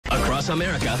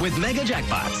America with Mega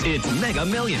Jackpots. It's Mega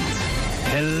Millions.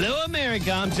 Hello,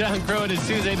 America. I'm John Crow. It is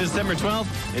Tuesday, December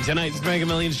 12th, and tonight's Mega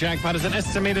Millions jackpot is an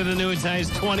estimated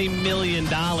annuitized $20 million.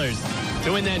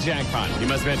 To win that jackpot, you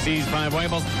must bet these 5 white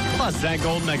balls plus that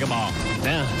gold mega ball.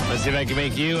 Now, let's see if I can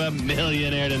make you a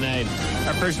millionaire tonight.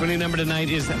 Our first winning number tonight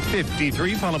is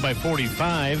 53, followed by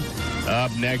 45.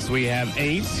 Up next, we have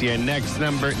 8. Your next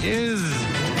number is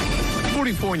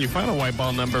 44, and your final white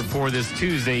ball number for this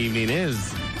Tuesday evening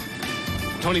is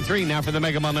 23. Now for the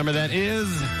mega ball number, that is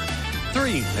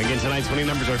 3. Again, tonight's winning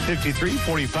numbers are 53,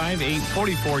 45, 8,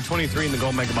 44, 23, and the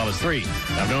gold mega ball is 3.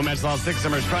 Now, no match lost 6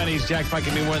 numbers. Friday's jackpot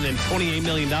can be more than $28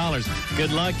 million.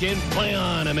 Good luck and play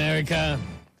on, America.